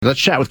Let's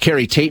chat with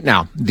Carrie Tate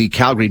now, the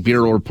Calgary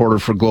Bureau reporter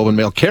for Globe and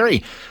Mail.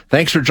 Carrie,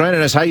 thanks for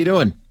joining us. How you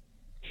doing?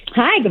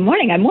 Hi, good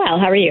morning. I'm well.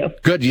 How are you?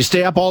 Good. You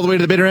stay up all the way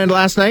to the bitter end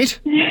last night?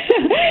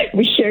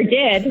 We sure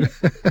did.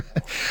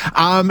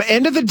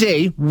 End of the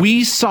day,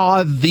 we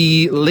saw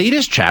the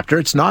latest chapter.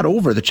 It's not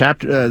over.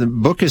 The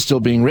book is still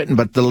being written,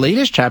 but the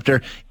latest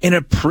chapter in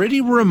a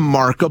pretty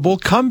remarkable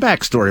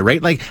comeback story,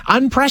 right? Like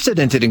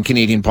unprecedented in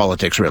Canadian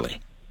politics,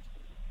 really.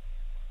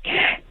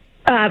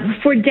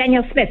 For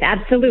Danielle Smith,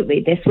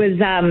 absolutely. This was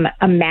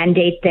a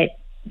mandate that,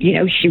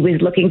 she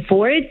was looking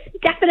for. It's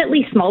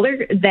definitely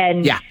smaller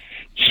than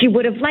she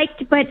would have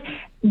liked. But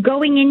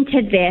going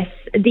into this,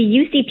 the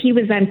UCP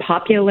was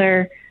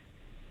unpopular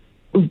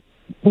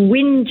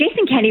when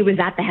Jason Kenney was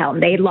at the helm.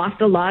 They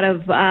lost a lot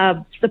of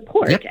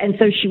support. Yep. And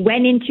so she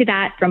went into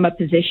that from a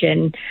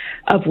position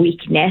of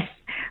weakness.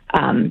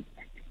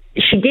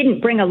 She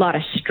didn't bring a lot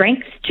of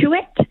strength to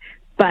it,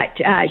 but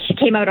she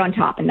came out on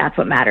top, and that's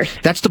what matters.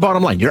 That's the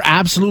bottom line. You're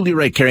absolutely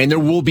right, Carrie. And there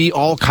will be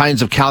all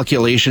kinds of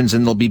calculations,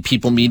 and there'll be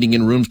people meeting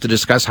in rooms to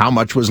discuss how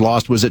much was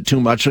lost. Was it too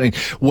much?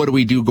 What do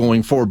we do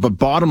going forward? But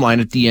bottom line,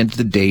 at the end of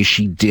the day,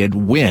 she did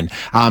win.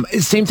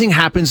 Same thing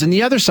happens in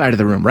the other side of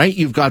the room, right?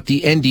 You've got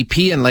the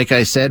NDP, and like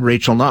I said,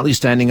 Rachel Notley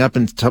standing up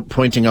and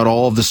pointing out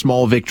all of the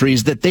small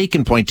victories that they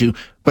can point to.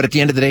 But at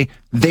the end of the day,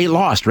 they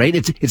lost, right?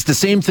 It's the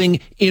same thing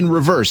in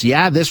reverse.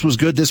 Yeah, this was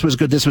good, this was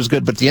good, this was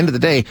good. But at the end of the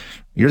day,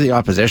 you're the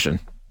opposition.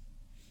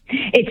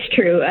 It's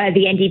true.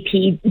 The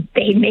NDP,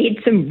 they made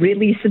some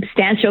really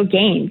substantial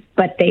gains,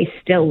 but they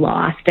still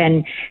lost.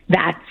 And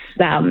that's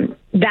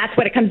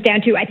what it comes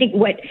down to. I think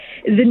what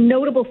the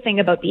notable thing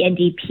about the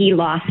NDP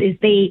loss is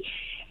they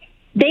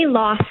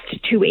lost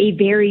to a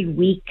very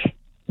weak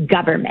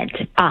government,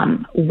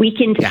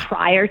 weakened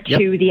prior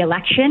to the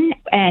election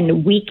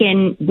and weak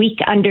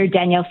under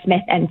Danielle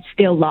Smith and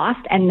still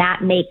lost. And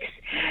that makes,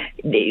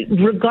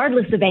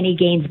 regardless of any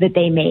gains that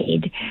they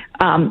made,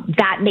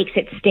 that makes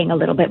it sting a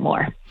little bit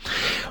more.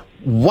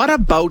 What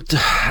about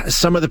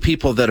some of the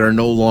people that are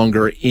no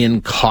longer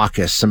in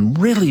caucus? Some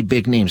really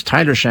big names: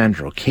 Tyler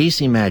Shandro,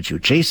 Casey Madju,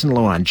 Jason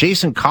Loan,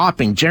 Jason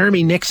Copping,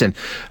 Jeremy Nixon,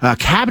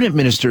 cabinet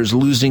ministers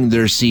losing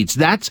their seats.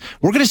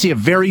 We're going to see a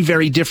very,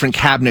 very different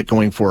cabinet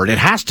going forward. It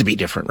has to be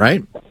different,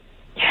 right?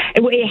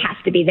 It has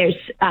to be. There's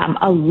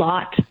a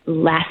lot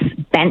less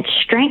bench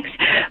strength.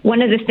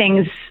 One of the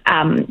things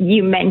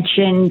you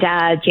mentioned,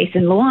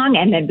 Jason Luong,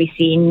 and then we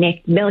see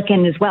Nick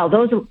Milliken as well.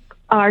 Those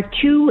are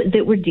two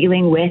that we're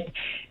dealing with,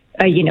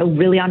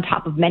 really on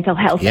top of mental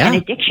health and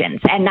addictions.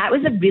 And that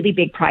was a really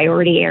big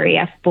priority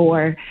area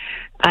for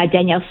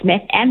Danielle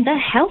Smith and the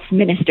health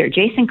minister,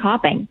 Jason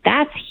Copping.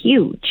 That's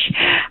huge.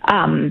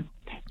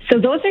 So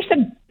those are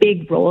some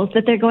big roles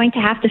that they're going to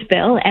have to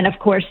fill. And of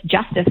course,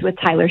 justice with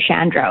Tyler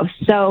Shandro.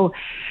 So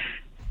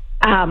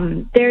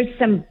there's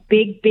some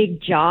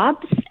big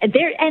jobs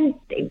there, and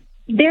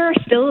there are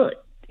still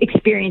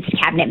experienced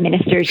cabinet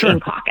ministers in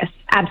caucus.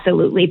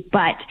 Absolutely.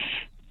 But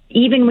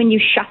even when you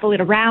shuffle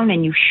it around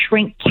and you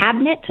shrink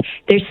cabinet,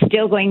 there's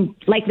still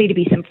likely to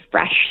be some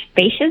fresh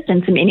faces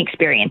and some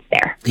inexperience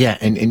there. Yeah,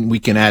 and we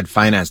can add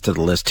finance to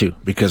the list too,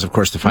 because of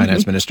course the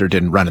finance minister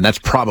didn't run, and that's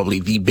probably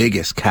the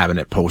biggest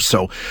cabinet post.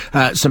 So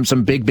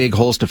some big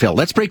holes to fill.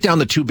 Let's break down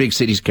the two big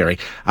cities, Carrie.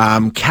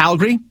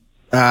 Calgary,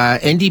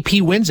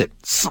 NDP wins it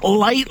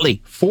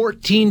slightly,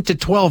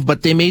 14-12,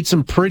 but they made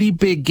some pretty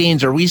big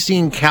gains. Are we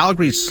seeing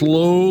Calgary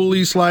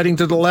slowly sliding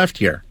to the left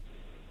here?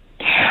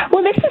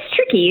 Well, this is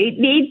tricky.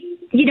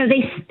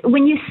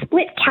 When you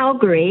split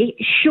Calgary,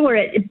 sure,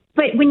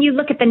 but when you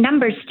look at the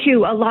numbers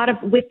too, a lot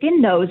of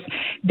within those,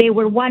 they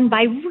were won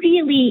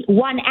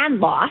and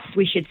lost,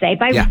 we should say,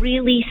 by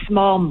really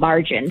small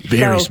margins.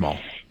 Very small.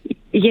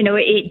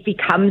 It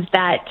becomes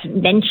that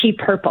Nenshi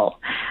purple.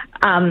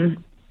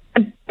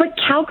 But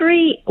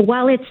Calgary,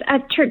 while it's a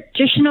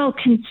traditional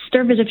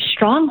conservative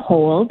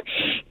stronghold,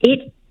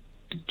 it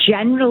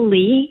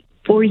generally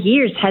for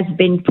years has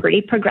been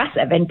pretty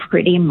progressive and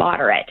pretty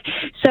moderate.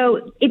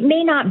 So it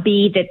may not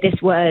be that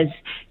this was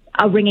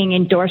a ringing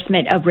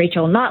endorsement of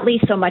Rachel Notley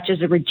so much as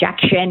a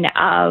rejection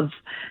of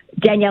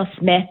Danielle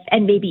Smith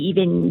and maybe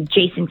even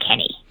Jason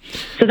Kenney.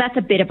 So that's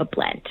a bit of a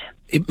blend.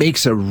 It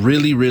makes a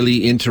really,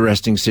 really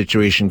interesting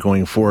situation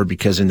going forward,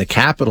 because in the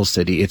capital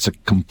city, it's a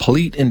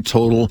complete and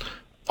total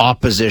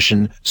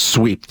opposition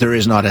sweep. There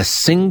is not a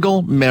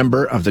single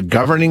member of the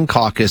governing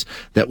caucus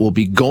that will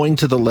be going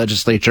to the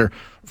legislature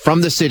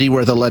from the city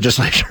where the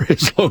legislature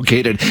is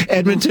located.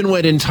 Edmonton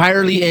went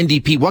entirely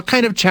NDP. What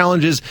kind of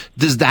challenges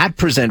does that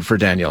present for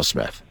Danielle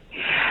Smith?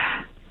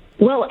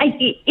 Well,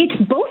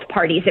 it's both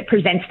parties it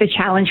presents the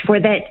challenge for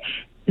that.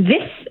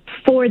 This,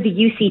 for the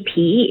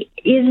UCP,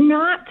 is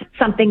not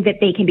something that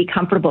they can be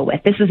comfortable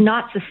with. This is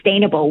not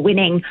sustainable,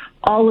 winning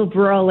all of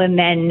rural and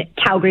then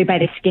Calgary by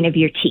the skin of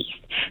your teeth.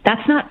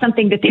 That's not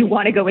something that they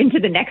want to go into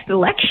the next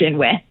election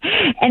with.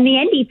 And the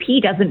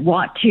NDP doesn't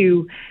want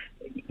to,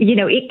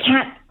 it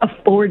can't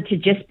afford to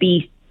just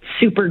be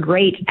super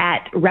great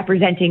at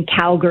representing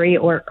Calgary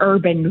or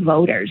urban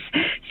voters.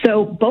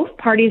 So both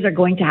parties are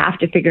going to have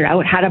to figure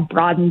out how to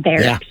broaden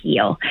their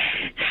appeal.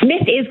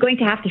 Smith is going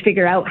to have to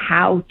figure out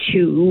how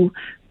to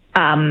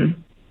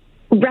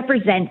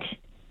represent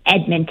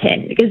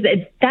Edmonton, because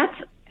that's,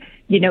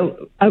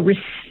 a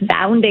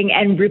resounding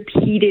and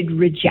repeated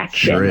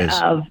rejection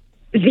of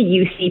the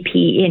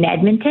UCP in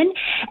Edmonton.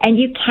 And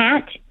you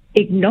can't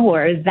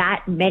ignore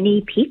that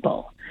many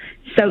people.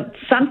 So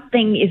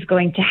something is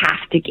going to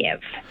have to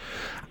give.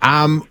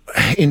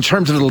 In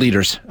terms of the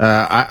leaders,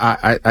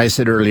 I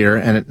said earlier,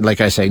 and like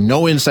I say,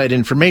 no inside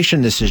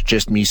information. This is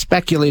just me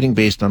speculating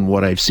based on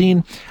what I've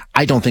seen.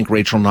 I don't think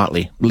Rachel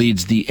Notley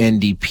leads the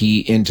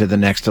NDP into the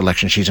next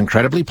election. She's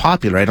incredibly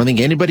popular. I don't think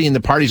anybody in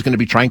the party is going to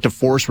be trying to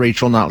force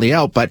Rachel Notley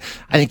out, but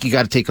I think you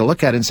got to take a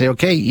look at it and say,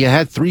 okay, you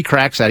had 3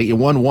 cracks at it. You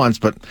won once,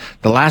 but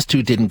the last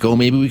 2 didn't go.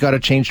 Maybe we got to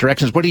change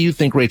directions. What do you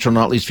think Rachel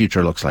Notley's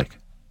future looks like?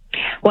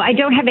 Well, I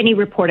don't have any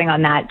reporting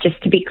on that,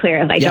 just to be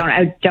clear. I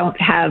don't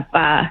have,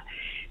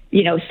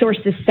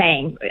 sources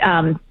saying.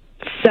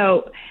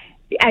 So,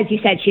 as you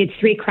said, she had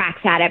 3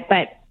 cracks at it,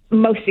 but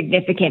most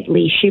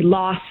significantly, she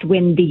lost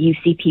when the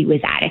UCP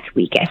was at its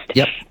weakest.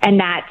 Yep. And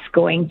that's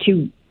going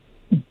to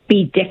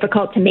be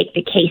difficult to make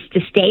the case to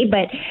stay,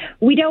 but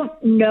we don't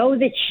know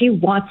that she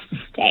wants to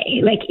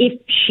stay. Like,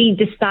 if she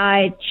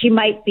decides, she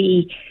might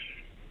be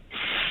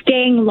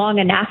staying long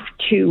enough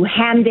to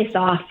hand this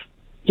off,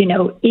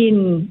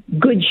 in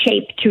good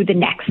shape to the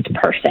next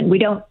person. We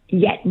don't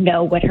yet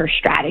know what her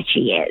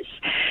strategy is.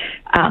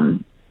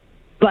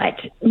 But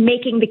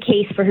making the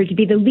case for her to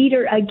be the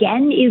leader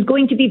again is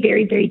going to be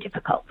very, very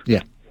difficult.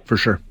 Yeah, for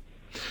sure.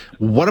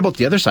 What about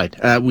the other side?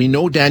 We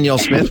know Danielle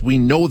Smith. We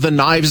know the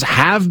knives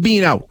have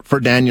been out for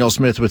Danielle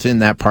Smith within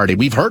that party.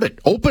 We've heard it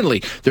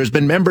openly. There's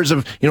been members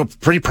of,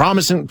 pretty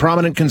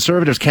prominent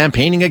conservatives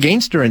campaigning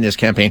against her in this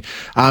campaign.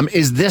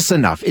 Is this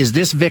enough? Is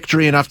this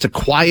victory enough to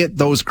quiet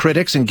those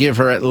critics and give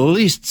her at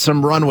least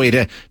some runway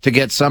to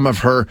get some of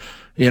her,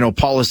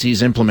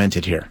 policies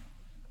implemented here?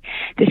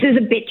 This is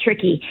a bit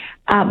tricky.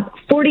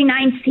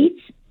 49 seats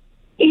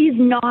is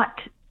not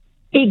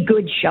a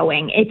good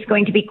showing. It's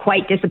going to be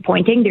quite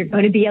disappointing. There's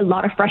going to be a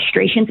lot of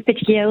frustrations,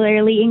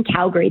 particularly in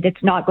Calgary,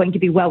 that's not going to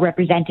be well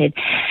represented.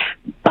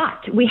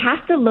 But we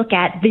have to look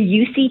at the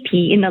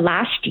UCP in the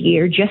last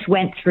year just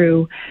went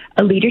through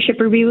a leadership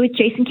review with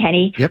Jason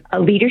Kenney, yep, a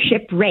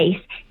leadership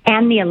race,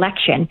 and the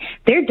election.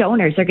 Their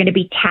donors are going to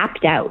be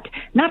tapped out,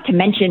 not to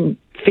mention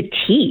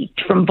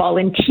fatigued from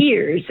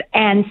volunteers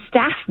and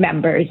staff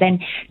members.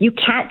 And you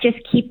can't just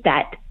keep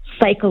that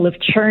cycle of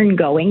churn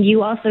going.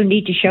 You also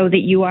need to show that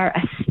you are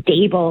a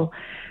stable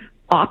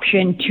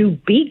option to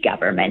be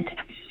government.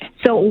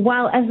 So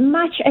while as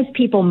much as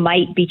people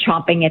might be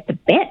chomping at the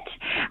bit,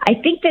 I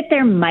think that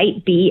there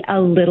might be a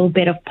little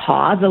bit of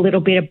pause, a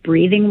little bit of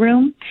breathing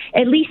room,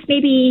 at least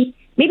maybe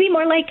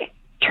more like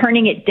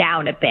turning it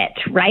down a bit,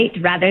 right?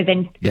 Rather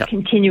than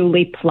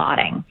continually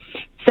plotting.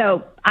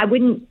 So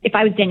if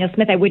I was Danielle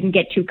Smith, I wouldn't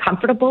get too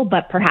comfortable,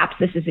 but perhaps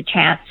this is a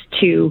chance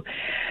to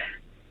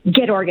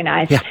get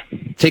organized. Yeah.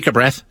 Take a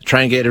breath.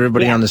 Try and get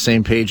everybody on the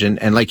same page.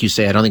 And like you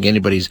say, I don't think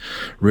anybody's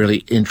really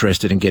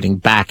interested in getting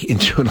back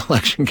into an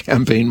election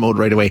campaign mode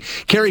right away.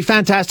 Kerry,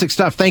 fantastic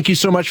stuff. Thank you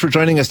so much for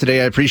joining us today.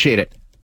 I appreciate it.